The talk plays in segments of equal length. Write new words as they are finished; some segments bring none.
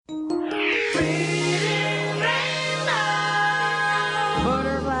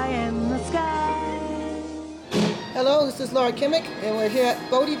Hello, this is Laura Kimmick, and we're here at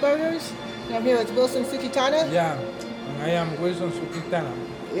Bodie Burgers. And I'm here with Wilson Sukitana. Yeah, and I am Wilson Sukitana.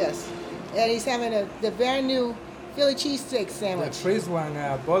 Yes, and he's having the very new Philly cheesesteak The sandwich. first one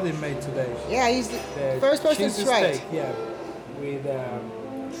Bodie made today. Yeah, he's the first person to try it. Yeah, with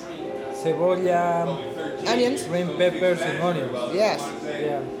cebolla, Onions. green peppers, and onions. Yes,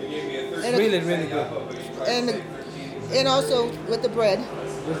 Yeah, it's And really, really good. and also with the bread.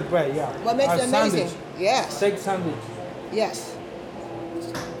 With the bread, yeah. What makes Our it amazing? sandwich, Yes, steak sandwich. yes.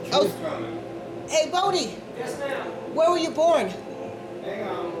 Oh, hey, Bodie. Yes, ma'am. Where were you born? Hang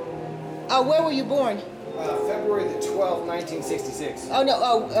on. Where were you born? February the 12th, 1966. Oh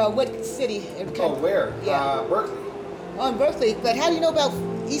no. What city? Oh, where? Yeah. Berkeley. Oh, in Berkeley. But how do you know about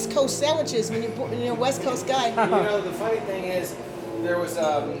East Coast sandwiches when you're a West Coast guy? You know, the funny thing is, there was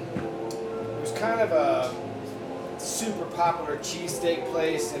kind of a super popular cheesesteak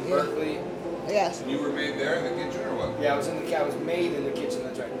place in Yeah. Berkeley. Yes. You were made there in the kitchen or what? Yeah, I was made in the kitchen.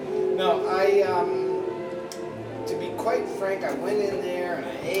 That's right. No, to be quite frank, I went in there and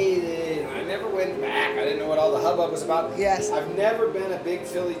I ate it, and I never went back. I didn't know what all the hubbub was about. Yes. I've never been a big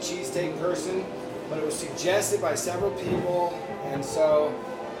Philly cheesesteak person, but it was suggested by several people, and so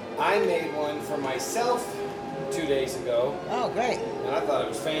I made one for myself 2 days ago, Oh, great. and I thought it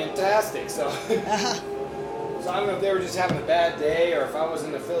was fantastic. So, Uh-huh. so I don't know if they were just having a bad day or if I was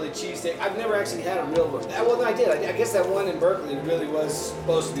in a Philly cheesesteak. I've never actually had a real one. Well, I did. I guess that one in Berkeley really was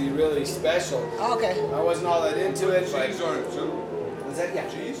supposed to be really special. Okay. I wasn't all that into it, but Cheese or soup? was that yeah?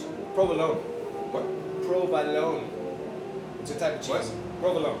 Cheese? Provolone. What? Provolone. It's a type of cheese. What?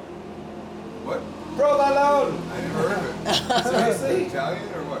 Provolone. What? Provolone. I never heard of it. Seriously? Italian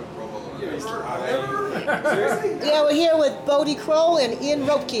or what? Provolone. You're I've never heard of it. Seriously? Yeah, we're here with Bodie Kroll and Ian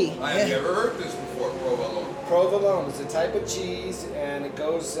Ropke. I have never heard this before, provolone. Provolone is a type of cheese, and it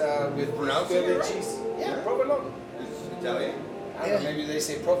goes with Pronouncing it Philly right? cheese. Yeah, provolone. It's Italian? I don't know. Maybe they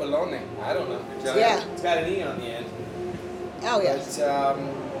say provolone. I don't know. Italian? Yeah. It's got an e on the end. Oh, yeah.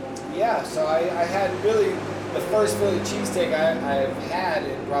 But yeah, so I had really the first Philly cheesesteak I've had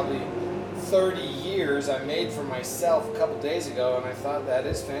in probably 30 years. I made for myself a couple days ago, and I thought that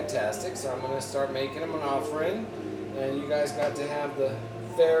is fantastic. So I'm going to start making them an offering, and you guys got to have the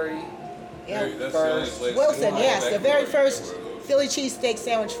very Yeah. That's the only place Wilson, in yes, the Ecuador very you can first order those. Philly cheesesteak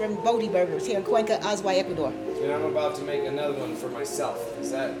sandwich from Bodie Burgers here in Cuenca, Azuay, Ecuador. And I'm about to make another one for myself,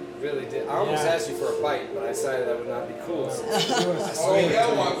 because that really did. I almost Yeah. asked you for a bite, but I decided that would not be cool. So It was Oh,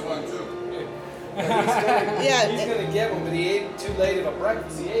 Miguel wants one too. Yeah. he's gonna get one, but he ate too late of a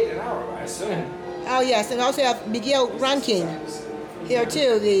breakfast. He ate an hour, I assume. Oh, yes, and also have Miguel Rankin here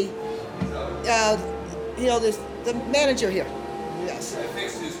too, the the manager here. Yes. I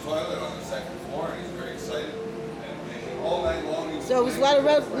fixed his toilet on the second floor and he's very excited. And all night long he was So it was a lot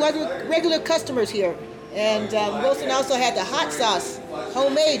of regular customers here. And Wilson also had the hot sauce,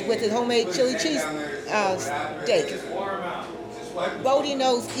 homemade with his homemade chili cheese steak. Bodie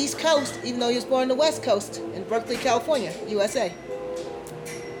knows East Coast, even though he was born on the West Coast in Berkeley, California, USA.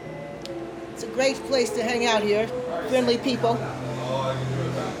 It's a great place to hang out here. Friendly people, Oh, I can do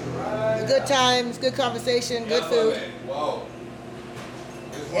it now. good times, good conversation, good food. Wow.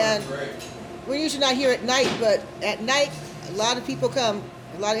 This And- one's great. We're usually not here at night, but at night, a lot of people come.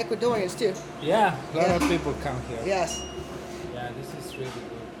 A lot of Ecuadorians too. Yeah, a lot Yeah. of people come here. Yes. Yeah, this is really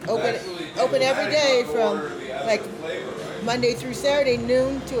good. Open Actually, open every day from like flavor, right? Monday through Saturday,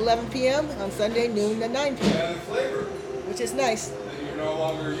 noon to 11 p.m. On Sunday, noon to 9 p.m., Added flavor which is nice. that you're no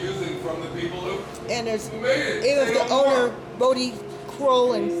longer using from the people who And there's made it. even if Say the no more. owner, Bodie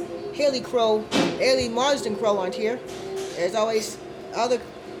Kroll and Haley Marsden Kroll aren't here, there's always other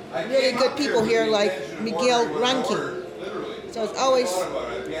I really came good up people here here with the like intention of Miguel ordering what I Rankin. ordered, literally. So it's always, I thought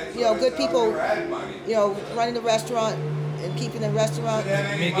about it. Again, so you know, I good said, I've people, never had money. you know, running the restaurant and keeping the restaurant Didn't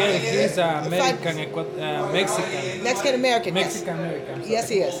have any Miguel, money in he's it. American, Mexican. Mexican American. Yes. Mexican American. Yes,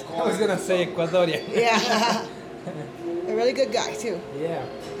 he is. I was gonna say Ecuadorian. Yeah. A really good guy too. Yeah.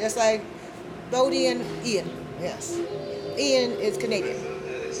 Just like Bodie and Ian. Yes. Ian is Canadian.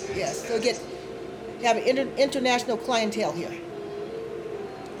 Yes. So you have an international clientele here.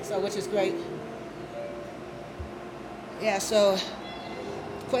 So which is great. Yeah, so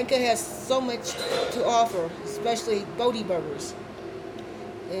Cuenca has so much to offer, especially Bodie Burgers.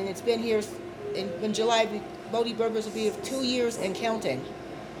 And it's been here in July, Bodie Burgers will be 2 years and counting.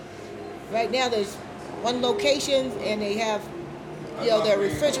 Right now there's one location and they have, you know, their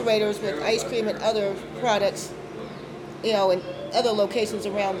refrigerators with ice cream and other products, you know, in other locations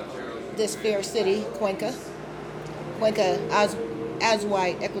around this fair city, Cuenca,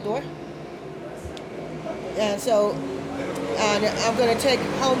 Azuay, Ecuador. And so And I'm going to take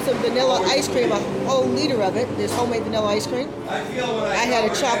home some vanilla ice cream, a whole liter of it. This homemade vanilla ice cream. I feel when I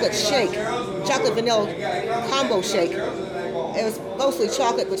had a chocolate shake, chocolate vanilla combo shake. It was mostly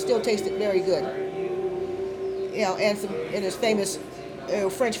chocolate, but still tasted very good. You know, and his famous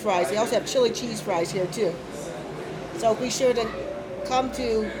French fries. They also have chili cheese fries here too. So be sure to come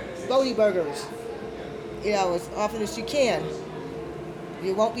to Bodie Burgers, you know, as often as you can.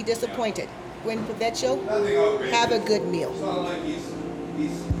 You won't be disappointed. Buen provecho. Have a good meal.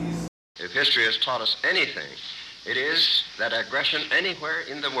 If history has taught us anything, it is that aggression anywhere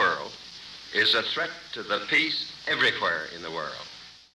in the world is a threat to the peace everywhere in the world.